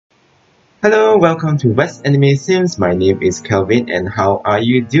Hello, welcome to West Anime Sims. My name is Kelvin and how are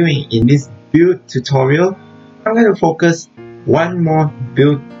you doing? In this build tutorial, I'm going to focus one more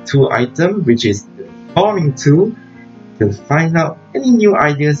build tool item, which is the flooring tool, to find out any new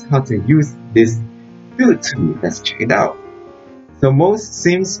ideas how to use this build tool. Let's check it out. So most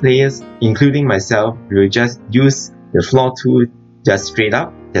Sims players, including myself, will just use the floor tool just straight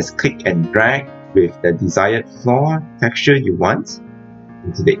up, just click and drag with the desired floor texture you want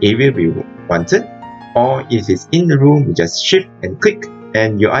into the area we wanted, or if it's in the room, you just shift and click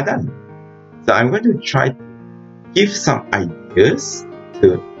and you are done. So I'm going to try to give some ideas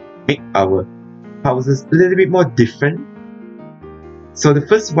to make our houses a little bit more different. So the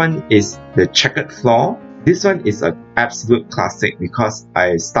first one is the checkered floor. This one is an absolute classic because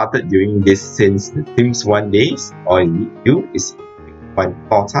I started doing this since the Sims 1 days. All you need to do is pick one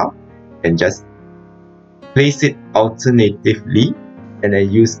floor tile and just place it alternatively, and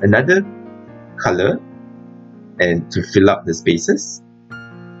then use another color and to fill up the spaces.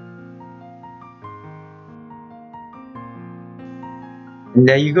 And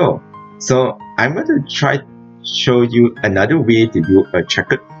there you go. So I'm going to try to show you another way to do a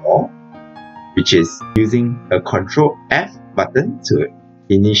checkered floor, which is using a Ctrl F button to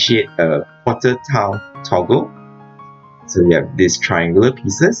initiate a quarter tile toggle. So we have these triangular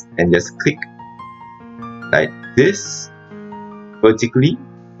pieces and just click like this vertically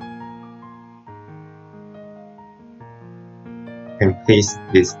and place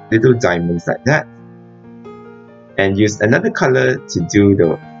these little diamonds like that, and use another color to do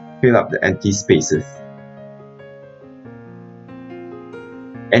the fill up the empty spaces.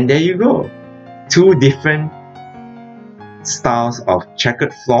 And there you go, two different styles of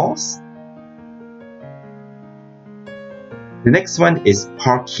checkered floors. The next one is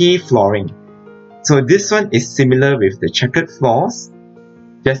Parquet Flooring. So this one is similar with the checkered floors,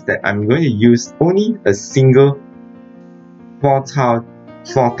 just that I'm going to use only a single floor tile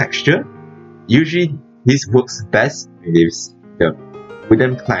floor texture. Usually this works best with the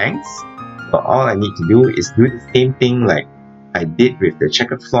wooden planks. So all I need to do is do the same thing like I did with the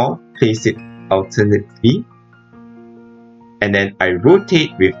checkered floor, place it alternately, and then I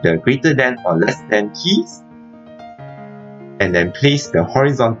rotate with the greater than or less than keys, and then place the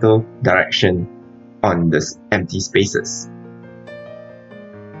horizontal direction on the empty spaces.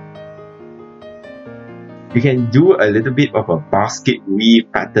 You can do a little bit of a basket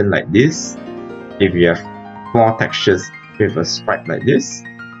weave pattern like this if you have floor textures with a stripe like this.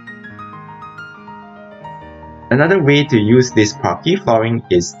 Another way to use this parquet flooring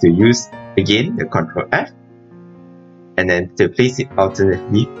is to use again the Ctrl F and then to place it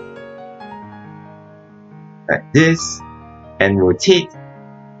alternately like this and rotate to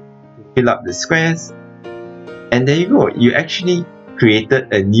fill up the squares, and there you go, you actually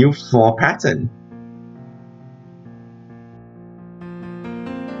created a new floor pattern.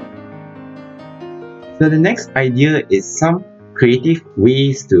 So the next idea is some creative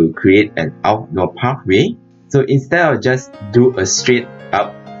ways to create an outdoor pathway. So instead of just do a straight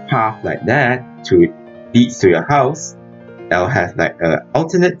up path like that to lead to your house, I'll have like a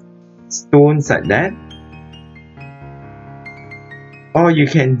alternate stones like that, or you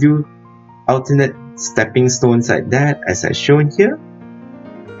can do alternate stepping stones like that as I shown here.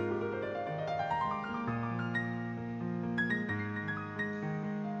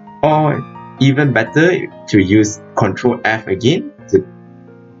 Or even better, to use Ctrl F again to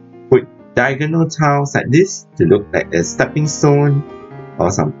put diagonal tiles like this to look like a stepping stone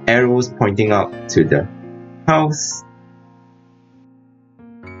or some arrows pointing out to the house.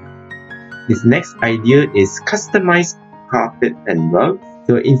 This next idea is customized carpet and rugs.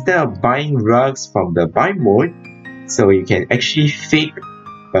 So instead of buying rugs from the buy mode, so you can actually fake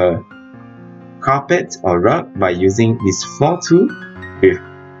a carpet or rug by using this floor tool with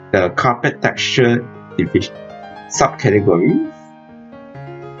the carpet texture subcategories.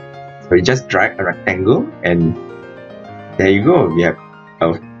 So you just drag a rectangle and there you go, we have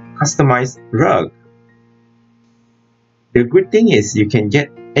a customized rug. The good thing is you can get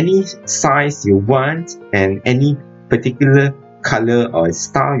any size you want and any particular color or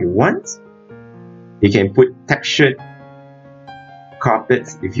style you want. You can put textured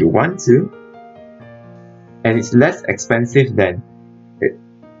carpets if you want to, and it's less expensive than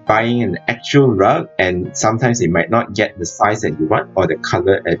buying an actual rug, and sometimes it might not get the size that you want or the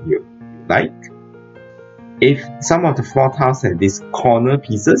color that you like. If some of the floor tiles have these corner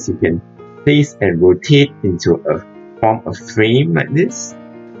pieces, you can place and rotate into a form of frame like this,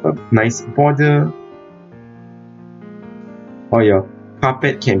 a nice border. Or your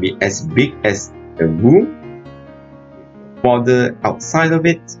carpet can be as big as the room, border outside of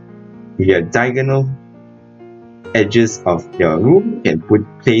it, with your diagonal edges of your room, you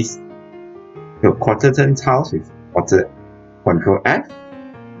can place your quarter turn tiles with Control F.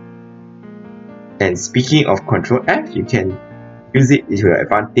 And speaking of Control F, you can use it to your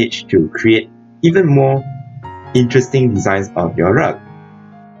advantage to create even more interesting designs of your rug.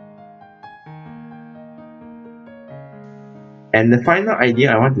 And the final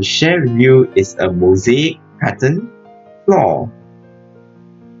idea I want to share with you is a mosaic pattern floor.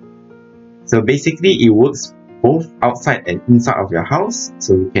 So basically it works both outside and inside of your house.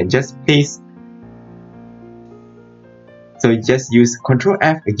 So you can just place, so you just use Control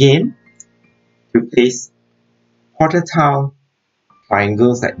F again to place quarter tile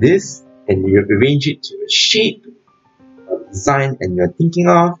triangles like this, and you arrange it to a shape or design and you're thinking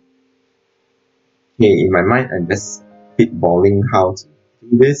of. Okay, in my mind I'm just spitballing how to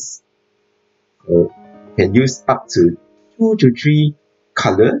do this. So you can use up to 2 to 3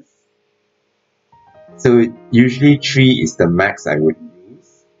 colors. So usually 3 is the max I would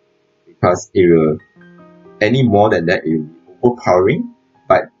use, because any more than that it will be overpowering.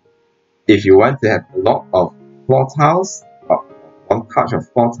 But if you want to have a lot of floor tiles, or one touch of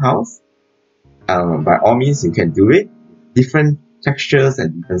floor tiles, by all means you can do it. Different textures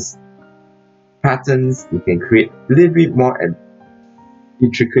and different patterns, you can create a little bit more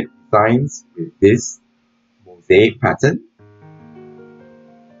intricate designs with this mosaic pattern.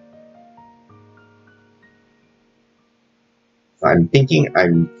 So I'm thinking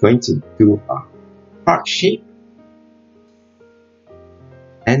I'm going to do a heart shape.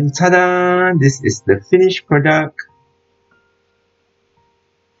 And ta-da! This is the finished product.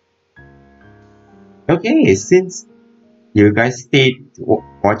 Okay, since you guys stayed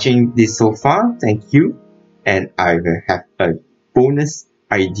watching this so far, thank you. And I will have a bonus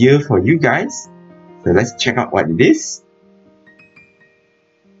idea for you guys. So let's check out what it is.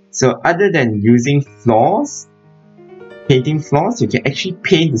 So other than using floors, painting floors, you can actually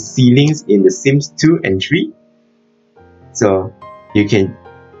paint the ceilings in The Sims 2 and 3. So you can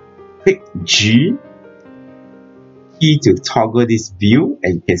click G key to toggle this view,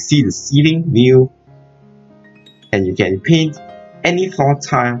 and you can see the ceiling view, and you can paint any floor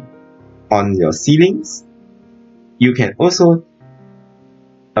tile on your ceilings. You can also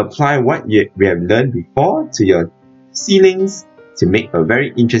apply what we have learned before to your ceilings to make a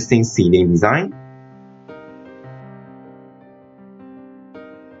very interesting ceiling design.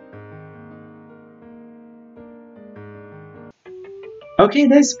 Okay,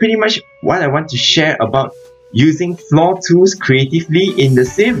 that's pretty much what I want to share about using floor tools creatively in The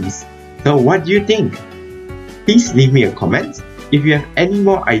Sims. So what do you think? Please leave me a comment. If you have any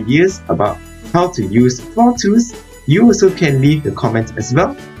more ideas about how to use floor tools, you also can leave a comment as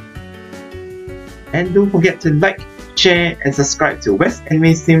well. And don't forget to like, share and subscribe to West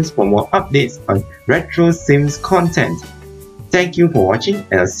Anime Sims for more updates on retro Sims content. Thank you for watching,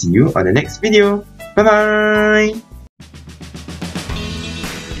 and I'll see you on the next video. Bye bye!